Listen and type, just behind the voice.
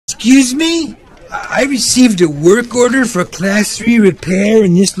Excuse me? I received a work order for Class 3 repair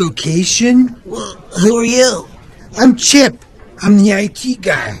in this location. Well, who are you? I'm Chip. I'm the IT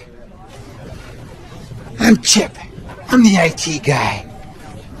guy. I'm Chip. I'm the IT guy.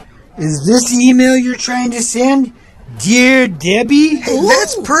 Is this the email you're trying to send? Dear Debbie? Hey,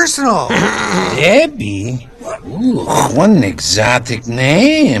 that's personal. Debbie? Ooh, what an exotic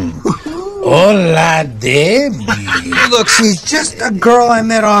name. Hola, Debbie. Look, she's just a girl I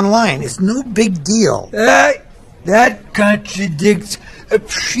met online. It's no big deal. That contradicts a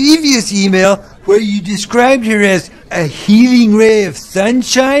previous email where you described her as a healing ray of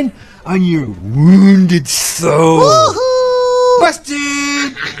sunshine on your wounded soul. Woohoo!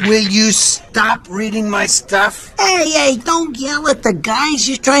 Busted! Will you stop reading my stuff? Hey, don't yell at the guys.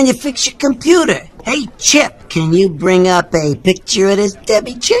 You're trying to fix your computer. Hey, Chip, can you bring up a picture of this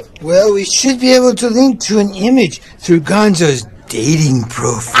Debbie chick? Well, we should be able to link to an image through Gonzo's dating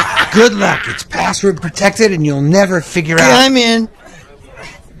profile. Good luck. It's password protected and you'll never figure out. I'm in.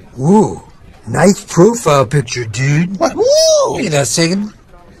 Ooh, nice profile picture, dude. What? Woo! Wait a second.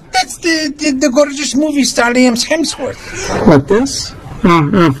 That's the gorgeous movie star Liam Hemsworth. What, this?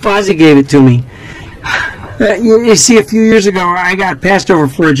 Fozzie gave it to me. You see, a few years ago, I got passed over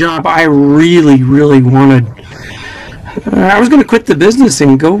for a job I really, really wanted. I was going to quit the business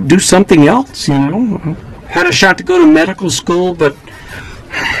and go do something else, you know. Had a shot to go to medical school, but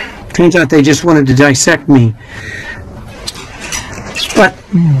turns out they just wanted to dissect me. But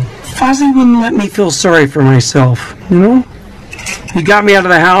Fozzie wouldn't let me feel sorry for myself, you know. He got me out of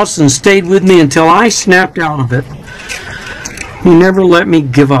the house and stayed with me until I snapped out of it. He never let me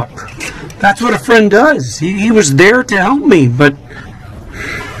give up. That's what a friend does. He was there to help me, but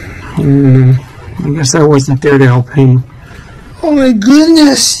I guess I wasn't there to help him. Oh my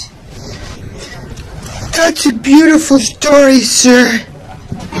goodness. That's a beautiful story, sir.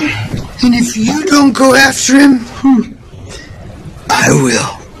 And if you don't go after him, I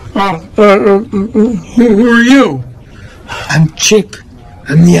will. Who are you? I'm Chip.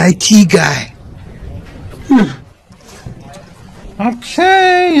 I'm the IT guy.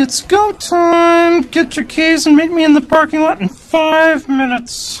 Okay, it's go time. Get your keys and meet me in the parking lot in 5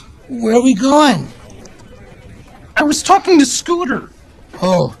 minutes. Where are we going? I was talking to Scooter.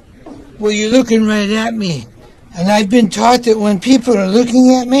 Oh, well, you're looking right at me. And I've been taught that when people are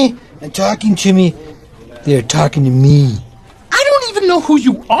looking at me and talking to me, they're talking to me. I don't even know who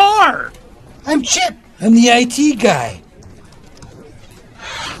you are. I'm Chip. I'm the IT guy.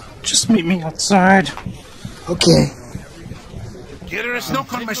 Just meet me outside. Okay. Get her a snow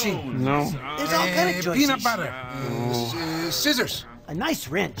cone machine. No. There's all kind of choices. Peanut butter. Scissors. A nice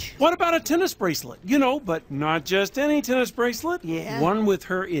wrench. What about a tennis bracelet? You know, but not just any tennis bracelet. Yeah. One with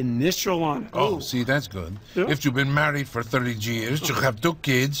her initial on it. Oh, see, that's good. Yeah. If you've been married for 30 years, you have 2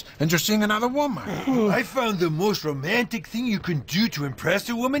 kids, and you're seeing another woman. I found the most romantic thing you can do to impress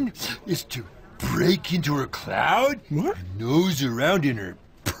a woman is to break into her cloud What? and nose around in her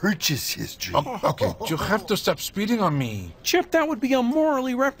purchase history. Oh, okay, you have to stop speeding on me. Chip, that would be a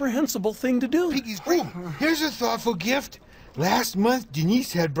morally reprehensible thing to do. Piggy's great. Here's a thoughtful gift. Last month,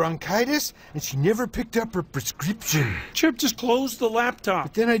 Denise had bronchitis, and she never picked up her prescription. Chip, just close the laptop.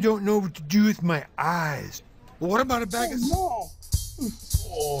 But then I don't know what to do with my eyes. Well, what about a bag of... No.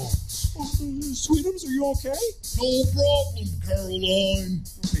 Sweetums, are you okay? No problem, Caroline.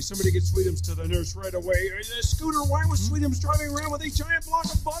 Okay, somebody get Sweetums to the nurse right away. Scooter, why was Sweetums driving around with a giant block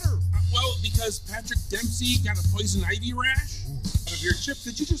of butter? Well, because Patrick Dempsey got a poison ivy rash. Out of your Chip,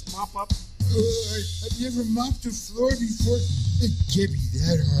 did you just mop up? I've never mopped a floor before. It can't be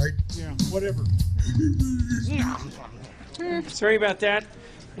that hard. Yeah, whatever. Sorry about that.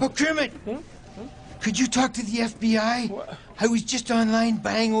 Oh, Kermit. Could you talk to the FBI? What? I was just online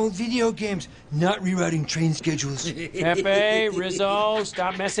buying old video games, not rerouting train schedules. Pepe, Rizzo,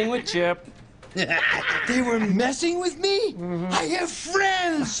 stop messing with Chip. They were messing with me? I have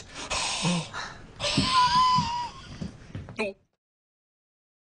friends!